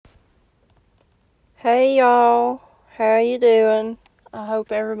Hey y'all, how you doing? I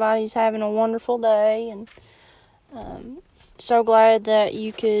hope everybody's having a wonderful day, and so glad that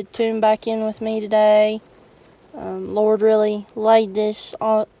you could tune back in with me today. Lord really laid this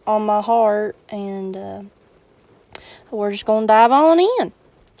on my heart, and we're just going to dive on in.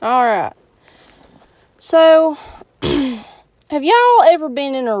 Alright, so have y'all ever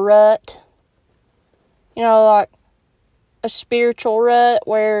been in a rut? You know, like a spiritual rut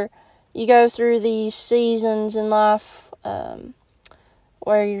where you go through these seasons in life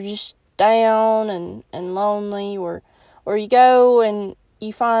where you're just down and lonely, or you go and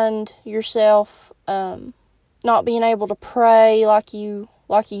you find yourself not being able to pray like you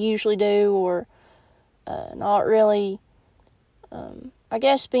usually do, or not really, I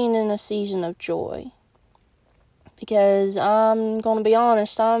guess, being in a season of joy. Because I'm going to be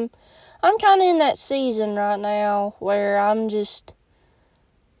honest, I'm kind of in that season right now where I'm just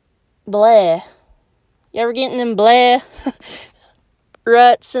bleh. You ever getting them bleh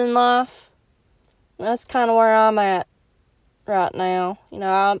ruts in life? That's kind of where I'm at right now. You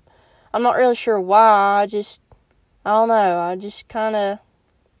know, I'm not really sure why. I don't know. I just kind of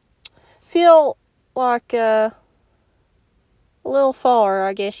feel like a little far,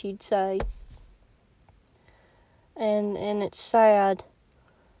 I guess you'd say. And it's sad.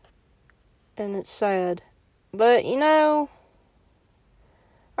 And it's sad. But, you know,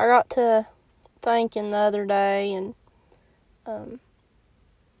 I got to thinking the other day, and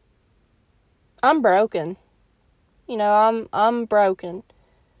I'm broken. You know, I'm broken.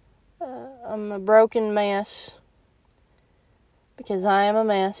 I'm a broken mess. Because I am a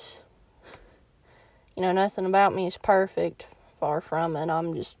mess. You know, nothing about me is perfect. Far from it.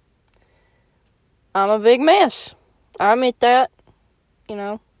 I'm a big mess. I admit that. You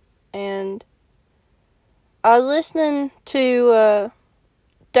know. And I was listening to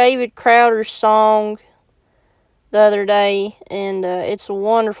David Crowder's song the other day, and it's a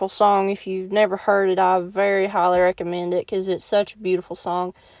wonderful song. If you've never heard it, I very highly recommend it, because it's such a beautiful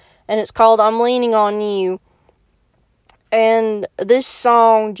song. And it's called I'm Leaning on You. And this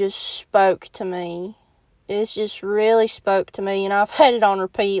song just spoke to me. It's just really spoke to me, and I've had it on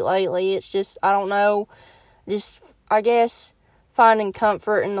repeat lately. It's just, I don't know, just, I guess, finding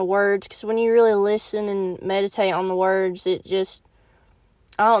comfort in the words, because when you really listen and meditate on the words, it just,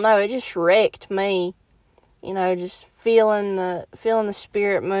 I don't know, it just wrecked me. You know, just feeling the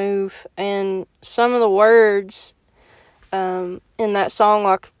spirit move, and some of the words in that song,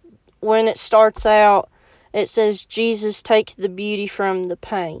 like when it starts out, it says, Jesus, take the beauty from the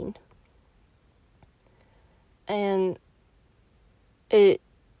pain. And it's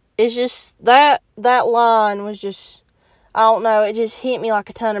just, that line was just, I don't know, it just hit me like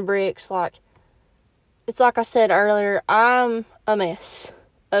a ton of bricks. Like, it's like I said earlier, I'm a mess.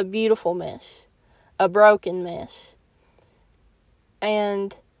 A beautiful mess. A broken mess.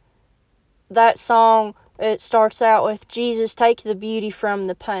 And that song, it starts out with, Jesus, take the beauty from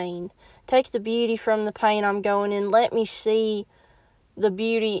the pain. Take the beauty from the pain I'm going in. Let me see the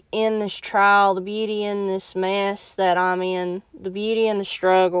beauty in this trial, the beauty in this mess that I'm in, the beauty in the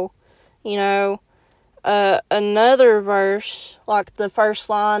struggle. You know, another verse, like the first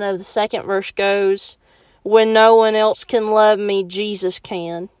line of the second verse goes, when no one else can love me, Jesus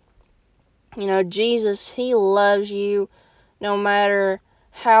can. You know, Jesus, He loves you no matter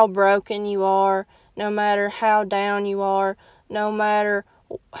how broken you are, no matter how down you are, no matter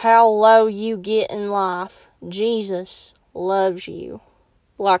how low you get in life. Jesus loves you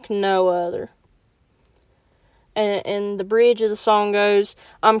like no other. And the bridge of the song goes,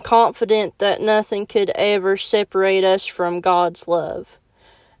 I'm confident that nothing could ever separate us from God's love.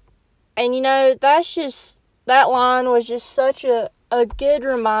 And you know, that line was just such a good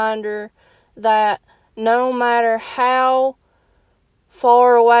reminder that no matter how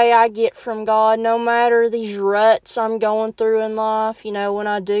far away I get from God, no matter these ruts I'm going through in life, you know, when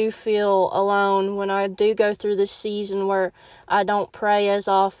I do feel alone, when I do go through this season where I don't pray as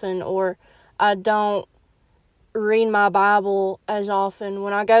often, or I don't read my Bible as often,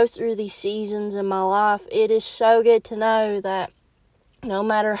 when I go through these seasons in my life, it is so good to know that no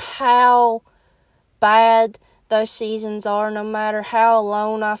matter how bad those seasons are, no matter how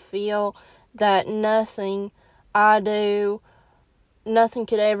alone I feel, that nothing I do, nothing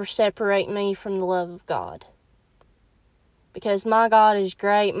could ever separate me from the love of God. Because my God is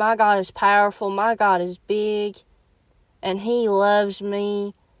great, my God is powerful, my God is big, and He loves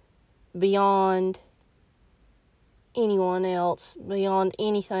me beyond anyone else, beyond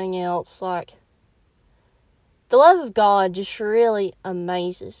anything else. Like, the love of God just really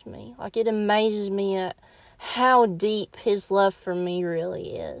amazes me. Like, it amazes me at how deep His love for me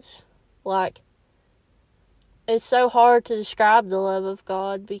really is. Like, it's so hard to describe the love of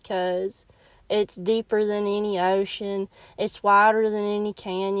God because it's deeper than any ocean. It's wider than any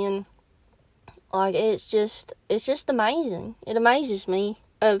canyon. Like, it's just amazing. It amazes me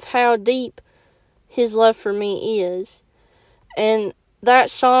of how deep His love for me is. And that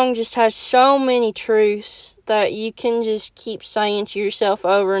song just has so many truths that you can just keep saying to yourself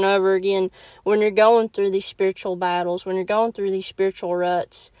over and over again when you're going through these spiritual battles, when you're going through these spiritual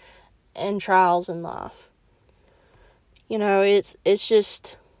ruts and trials in life. You know, it's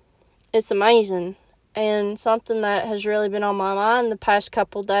amazing. And something that has really been on my mind the past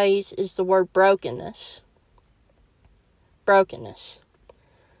couple days is the word brokenness. Brokenness.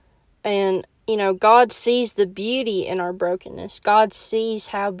 And, you know, God sees the beauty in our brokenness. God sees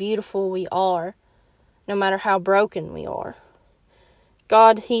how beautiful we are, no matter how broken we are.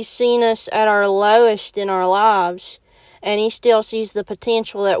 God, He's seen us at our lowest in our lives, and He still sees the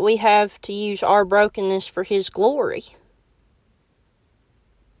potential that we have to use our brokenness for His glory.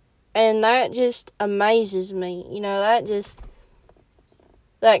 And that just amazes me. You know,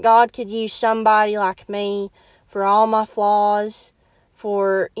 that God could use somebody like me for all my flaws,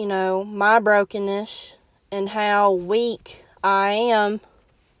 for, you know, my brokenness and how weak I am.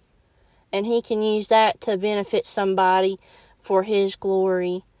 And He can use that to benefit somebody for His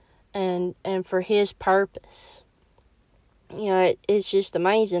glory and for His purpose. You know, it's just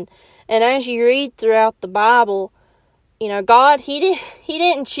amazing. And as you read throughout the Bible, you know, God, He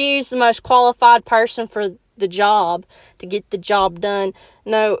didn't choose the most qualified person for the job to get the job done.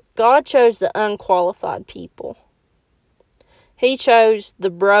 No, God chose the unqualified people. He chose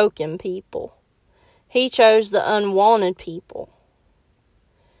the broken people. He chose the unwanted people.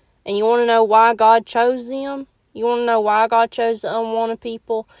 And you want to know why God chose them? You want to know why God chose the unwanted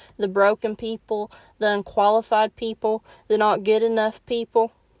people, the broken people, the unqualified people, the not good enough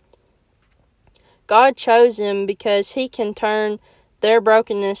people? God chose them because He can turn their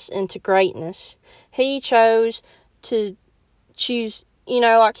brokenness into greatness. He chose to choose, you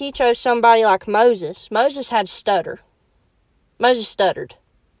know, like He chose somebody like Moses. Moses had stutter. Moses stuttered.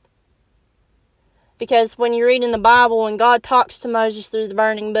 Because when you read in the Bible, when God talks to Moses through the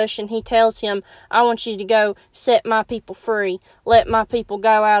burning bush and He tells him, I want you to go set my people free. Let my people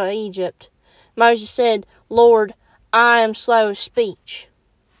go out of Egypt. Moses said, Lord, I am slow of speech.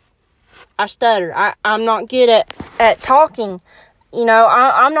 I stutter. I'm not good at talking. You know,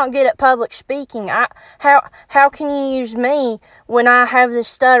 I'm not good at public speaking. How can you use me when I have this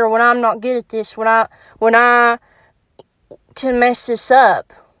stutter, when I'm not good at this, when I can mess this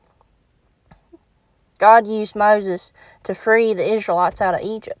up? God used Moses to free the Israelites out of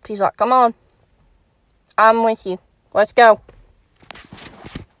Egypt. He's like, come on. I'm with you. Let's go.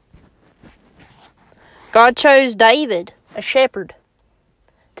 God chose David, a shepherd,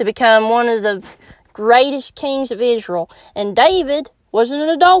 to become one of the greatest kings of Israel. And David wasn't an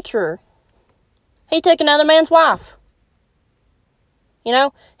adulterer. He took another man's wife. You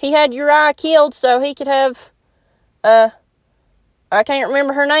know, he had Uriah killed so he could have, I can't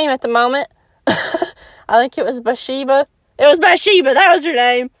remember her name at the moment. I think it was Bathsheba. It was Bathsheba. That was her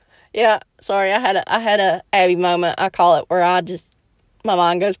name. Yeah, sorry. I had a Abby moment. I call it where my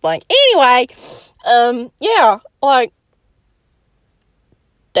mind goes blank. Anyway, yeah, like,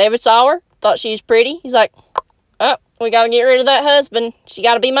 David saw her, thought she was pretty. He's like, oh, we got to get rid of that husband. She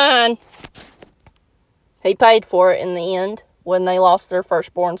got to be mine. He paid for it in the end when they lost their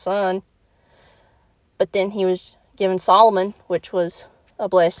firstborn son. But then he was given Solomon, which was a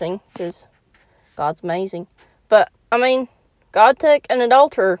blessing because God's amazing. But, I mean, God took an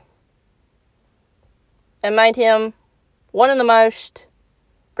adulterer and made him one of the most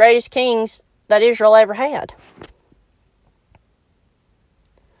greatest kings that Israel ever had.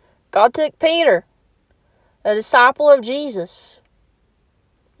 God took Peter, a disciple of Jesus.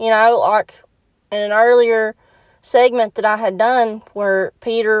 You know, like in an earlier segment that I had done where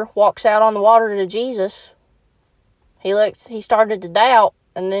Peter walks out on the water to Jesus, he started to doubt,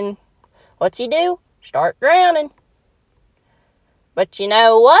 and then what's he do? Start drowning. But you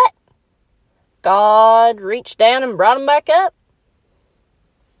know what? God reached down and brought him back up.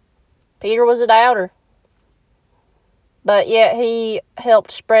 Peter was a doubter. But yet he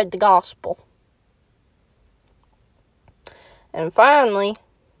helped spread the gospel. And finally,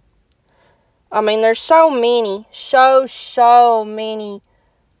 I mean, there's so many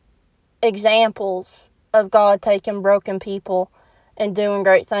examples of God taking broken people and doing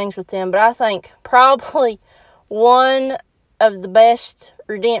great things with them. But I think probably one of the best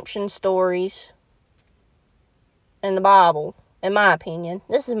redemption stories in the Bible, in my opinion,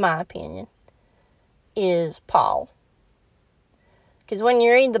 this is my opinion, is Paul. Because when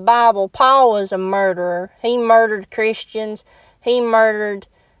you read the Bible, Paul was a murderer. He murdered Christians. He murdered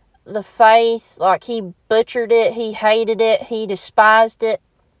the faith. Like, he butchered it. He hated it. He despised it.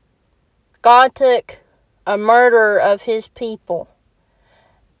 God took a murderer of his people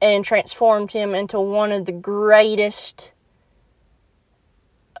and transformed him into one of the greatest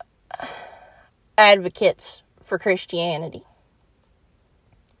advocates for Christianity.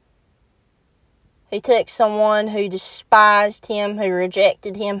 He took someone who despised him, who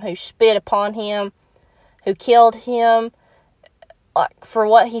rejected him, who spit upon him, who killed him for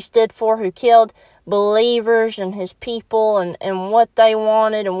what he stood for, who killed believers and his people and what they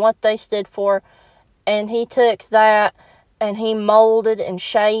wanted and what they stood for. And he took that and he molded and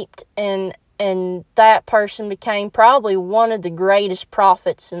shaped, and that person became probably one of the greatest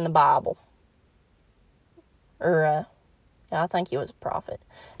prophets in the Bible. I think he was a prophet.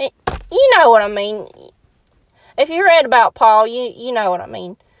 You know what I mean. If you read about Paul, you know what I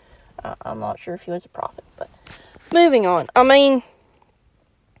mean. I'm not sure if he was a prophet, but moving on. I mean,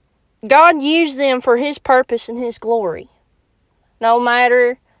 God used them for his purpose and his glory. No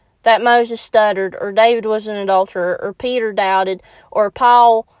matter that Moses stuttered, or David was an adulterer, or Peter doubted, or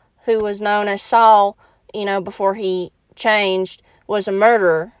Paul, who was known as Saul, before he changed, was a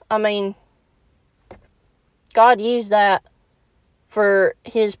murderer. I mean, God used that for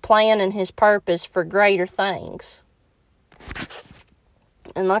his plan and his purpose for greater things.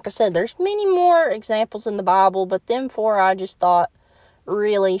 And like I said, there's many more examples in the Bible, but them four I just thought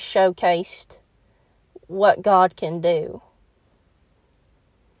really showcased what God can do.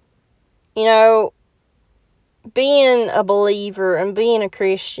 Being a believer and being a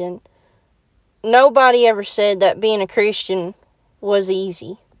Christian, nobody ever said that being a Christian was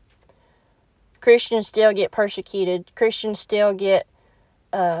easy. Christians still get persecuted. Christians still get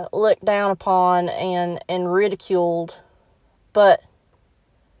looked down upon and ridiculed. But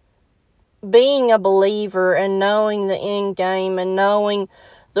being a believer and knowing the end game and knowing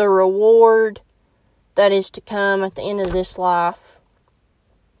the reward that is to come at the end of this life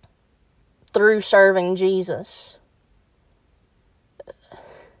through serving Jesus,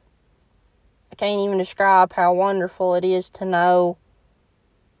 I can't even describe how wonderful it is to know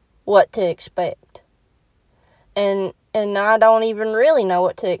what to expect. And I don't even really know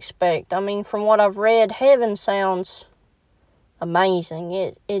what to expect. I mean, from what I've read, heaven sounds amazing.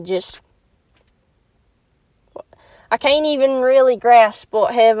 It just, I can't even really grasp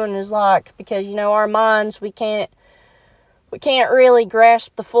what heaven is like, because our minds, we can't really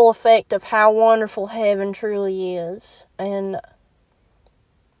grasp the full effect of how wonderful heaven truly is. And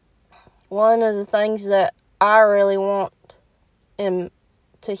one of the things that I really want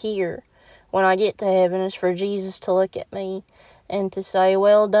to hear when I get to heaven is for Jesus to look at me and to say,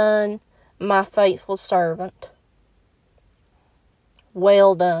 "Well done, my faithful servant.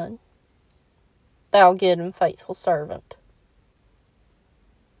 Well done, thou good and faithful servant."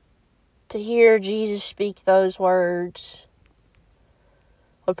 To hear Jesus speak those words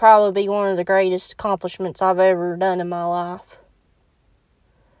would probably be one of the greatest accomplishments I've ever done in my life.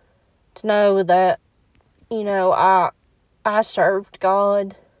 To know that, I served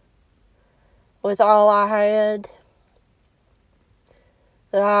God with all I had,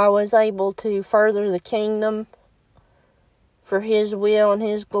 that I was able to further the kingdom for his will and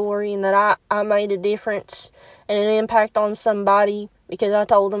his glory, and that I made a difference and an impact on somebody because I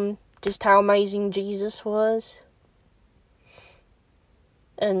told them just how amazing Jesus was.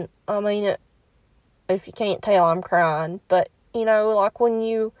 And I mean, if you can't tell, I'm crying, but like when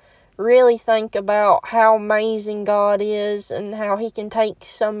you really think about how amazing God is and how he can take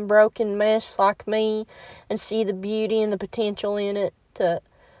some broken mess like me and see the beauty and the potential in it to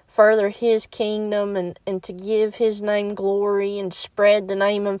further his kingdom and to give his name glory and spread the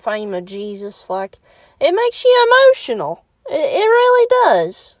name and fame of Jesus, like, it makes you emotional. It really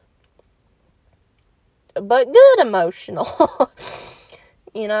does. But good emotional.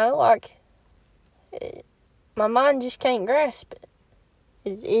 My mind just can't grasp it.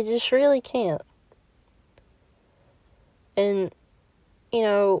 It just really can't. And,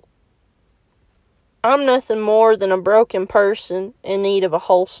 I'm nothing more than a broken person in need of a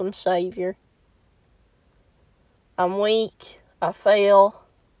wholesome Savior. I'm weak. I fail.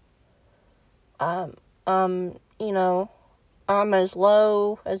 I'm as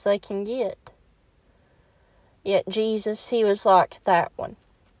low as they can get. Yet Jesus, he was like that one.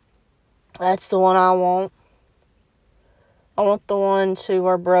 That's the one I want. I want the ones who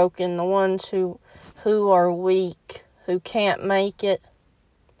are broken, the ones who are weak, who can't make it.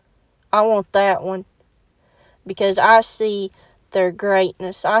 I want that one. Because I see their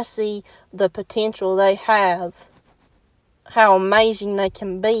greatness. I see the potential they have how amazing they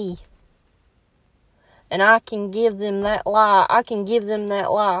can be. And I can give them that life. I can give them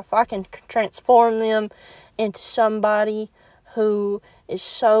that life. I can transform them into somebody who is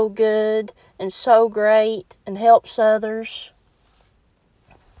so good and so great and helps others.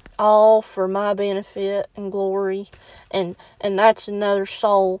 All for my benefit and glory. And that's another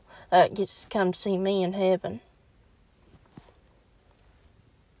soul that gets to come see me in heaven.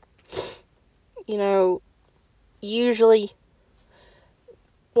 You know, usually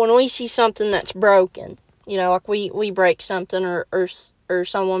when we see something that's broken, you know, like we break something or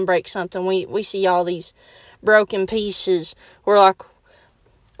someone breaks something, we see all these broken pieces. We're like,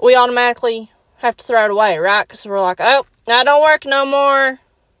 we automatically have to throw it away, right? Because we're like, oh, that don't work no more.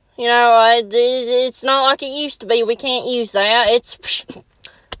 You know, it's not like it used to be. We can't use that.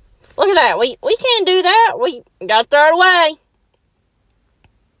 Look at that. We can't do that. We got to throw it away.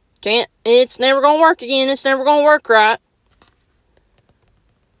 It's never going to work again. It's never going to work right.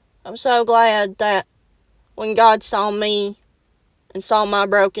 I'm so glad that when God saw me and saw my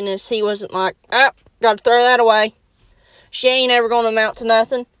brokenness, He wasn't like, got to throw that away. She ain't ever going to amount to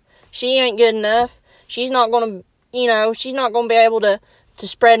nothing. She ain't good enough. She's not going to, she's not going to be able to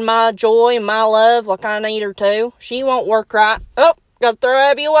spread my joy and my love like I need her to. She won't work right. Oh, got to throw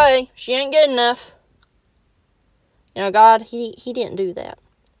Abby away. She ain't good enough. You know, God, He didn't do that.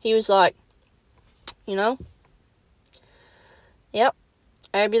 He was like, yep,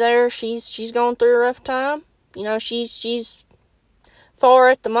 Abby there, she's going through a rough time. You know, she's far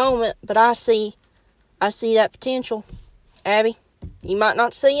at the moment, but I see that potential. Abby, you might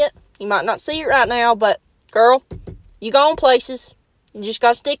not see it. You might not see it right now, but girl, you going places. You just got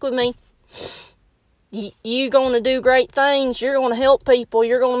to stick with me. You going to do great things. You're going to help people.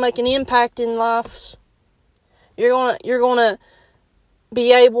 You're going to make an impact in lives. You're going to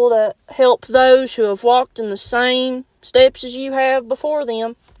be able to help those who have walked in the same steps as you have before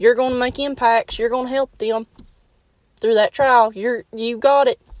them. You're going to make impacts. You're going to help them through that trial. You got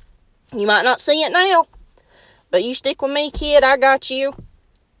it. You might not see it now, but you stick with me, kid. I got you.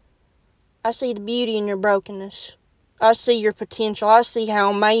 I see the beauty in your brokenness. I see your potential. I see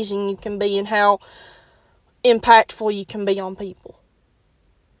how amazing you can be and how impactful you can be on people.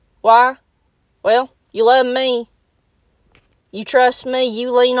 Why? Well, you love me. You trust me.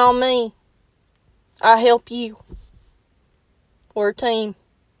 You lean on me. I help you. We're a team.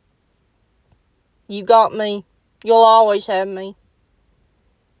 You got me. You'll always have me.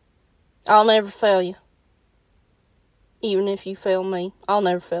 I'll never fail you. Even if you fail me, I'll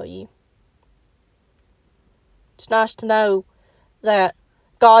never fail you. It's nice to know that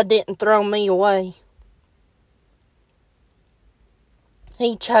God didn't throw me away.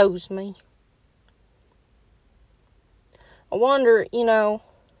 He chose me. I wonder, if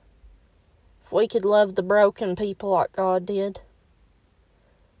we could love the broken people like God did,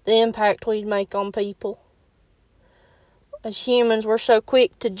 the impact we'd make on people. As humans, we're so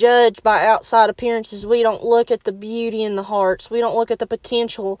quick to judge by outside appearances. We don't look at the beauty in the hearts. We don't look at the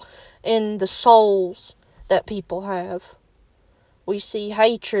potential in the souls that people have. We see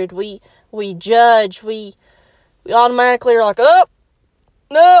hatred. We judge. We automatically are like, oh,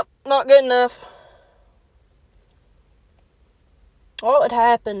 nope, not good enough. What would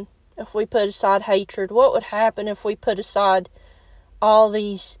happen if we put aside hatred? What would happen if we put aside all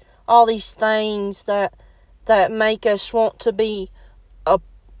these things that make us want to be a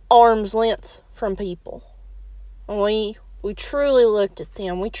arm's length from people? And we truly looked at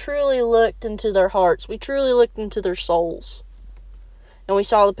them. We truly looked into their hearts. We truly looked into their souls. And we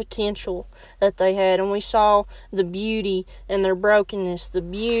saw the potential that they had. And we saw the beauty in their brokenness. The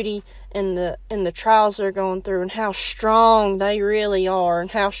beauty in the trials they're going through. And how strong they really are.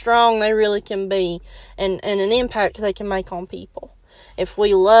 And how strong they really can be. And an impact they can make on people. If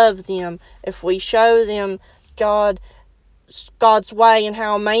we love them. If we show them God's way and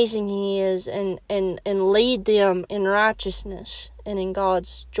how amazing He is, and lead them in righteousness and in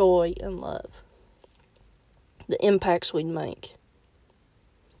God's joy and love. The impacts we'd make.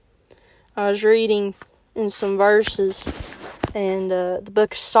 I was reading in some verses, and the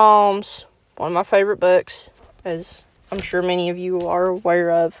book of Psalms, one of my favorite books, as I'm sure many of you are aware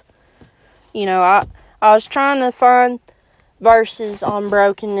of. I was trying to find verses on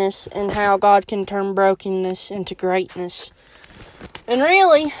brokenness and how God can turn brokenness into greatness. And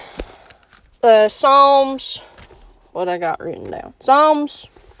really, Psalms, what I got written down? Psalms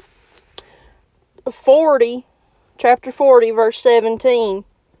 40, chapter 40, verse 17.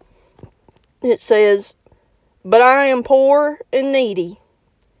 It says, "But I am poor and needy,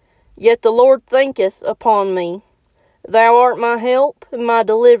 yet the Lord thinketh upon me. Thou art my help and my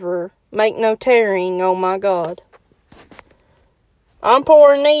deliverer. Make no tarrying, O my God." I'm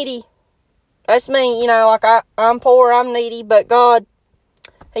poor and needy. That's me, like I'm poor, I'm needy, but God,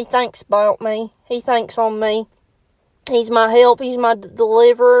 He thinks about me. He thinks on me. He's my help. He's my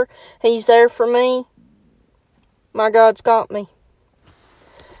deliverer. He's there for me. My God's got me.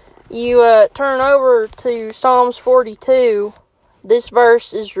 You turn over to Psalms 42. This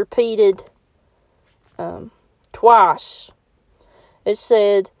verse is repeated twice. It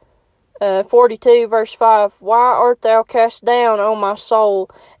said, 42 verse 5, Why art thou cast down, O my soul,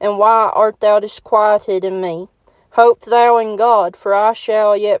 and why art thou disquieted in me? Hope thou in God, for I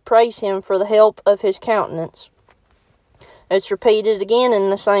shall yet praise him for the help of his countenance. It's repeated again in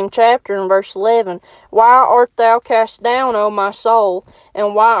the same chapter in verse 11. Why art thou cast down, O my soul,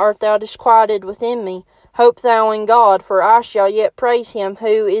 and why art thou disquieted within me? Hope thou in God, for I shall yet praise him,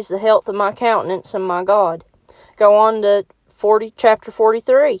 who is the health of my countenance and my God. Go on to chapter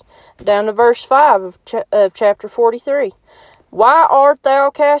 43, down to verse 5 of chapter 43. Why art thou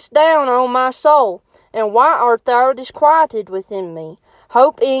cast down, O my soul, and why art thou disquieted within me?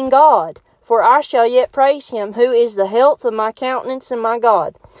 Hope in God, for I shall yet praise him, who is the health of my countenance and my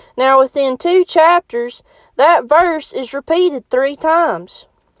God. Now, within 2 chapters, that verse is repeated 3 times.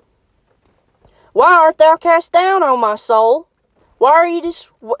 Why art thou cast down, O my soul? Why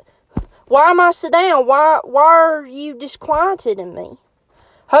am I so down? Why are you disquieted in me?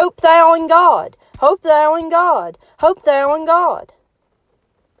 Hope thou in God. Hope thou in God. Hope thou in God.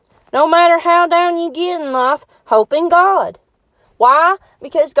 No matter how down you get in life, hope in God. Why?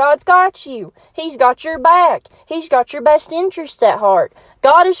 Because God's got you. He's got your back. He's got your best interests at heart.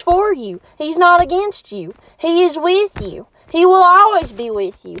 God is for you. He's not against you. He is with you. He will always be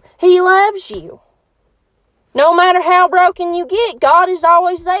with you. He loves you. No matter how broken you get, God is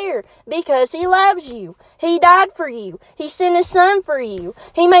always there because He loves you. He died for you. He sent His Son for you.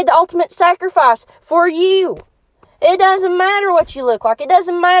 He made the ultimate sacrifice for you. It doesn't matter what you look like. It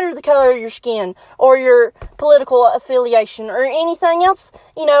doesn't matter the color of your skin or your political affiliation or anything else,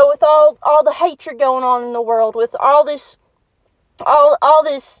 with all the hatred going on in the world, with all this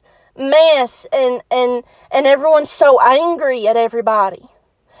mess and everyone's so angry at everybody.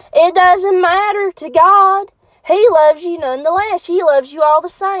 It doesn't matter to God. He loves you nonetheless. He loves you all the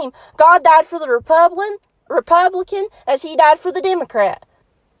same. God died for the Republican as He died for the Democrat.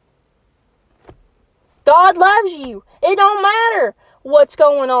 God loves you. It don't matter what's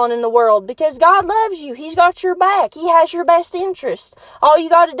going on in the world because God loves you. He's got your back. He has your best interest. All you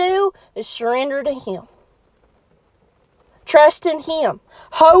got to do is surrender to Him. Trust in Him.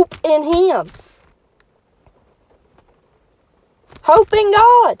 Hope in Him. Hope in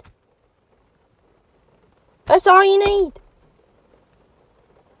God. That's all you need.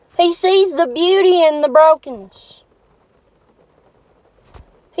 He sees the beauty in the brokenness.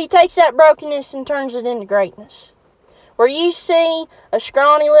 He takes that brokenness and turns it into greatness. Where you see a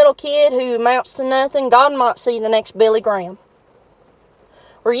scrawny little kid who amounts to nothing, God might see the next Billy Graham.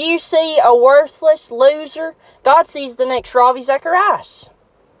 Where you see a worthless loser, God sees the next Ravi Zacharias.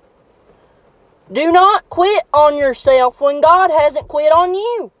 Do not quit on yourself when God hasn't quit on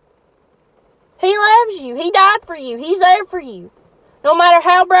you. He loves you. He died for you. He's there for you. No matter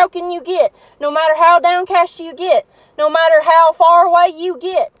how broken you get, no matter how downcast you get, no matter how far away you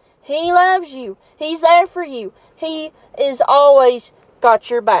get, He loves you. He's there for you. He is always got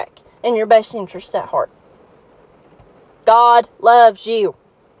your back and your best interest at heart. God loves you.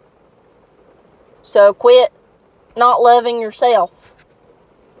 So quit not loving yourself.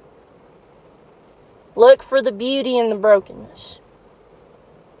 Look for the beauty in the brokenness.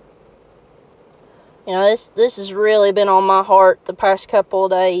 This has really been on my heart the past couple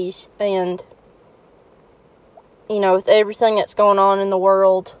of days, and with everything that's going on in the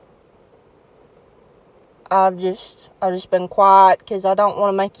world, I've just been quiet because I don't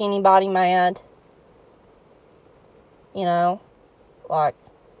want to make anybody mad. I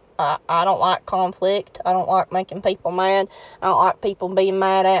don't like conflict. I don't like making people mad. I don't like people being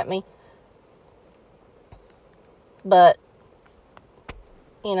mad at me. But,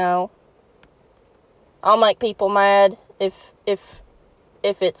 I'll make people mad if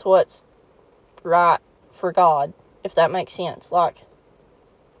it's what's right for God, if that makes sense. Like,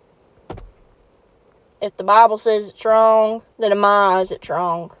 if the Bible says it's wrong, then in my eyes it's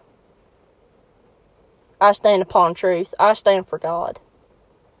wrong. I stand upon truth. I stand for God.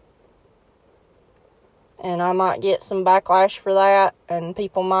 And I might get some backlash for that, and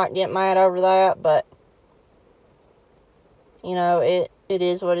people might get mad over that, but, it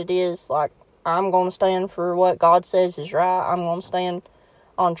is what it is. Like, I'm going to stand for what God says is right. I'm going to stand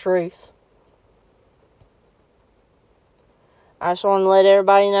on truth. I just want to let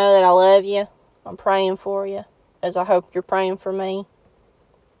everybody know that I love you. I'm praying for you. as I hope you're praying for me.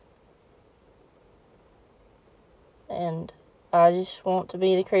 And I just want to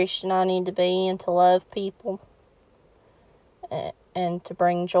be the Christian I need to be, and to love people, and to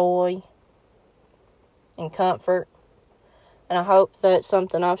bring joy and comfort. And I hope that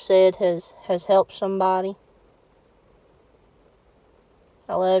something I've said has helped somebody.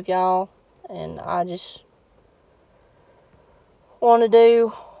 I love y'all, and I just want to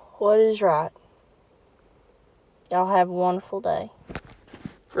do what is right. Y'all have a wonderful day.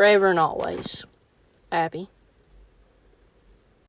 Forever and always, Abby.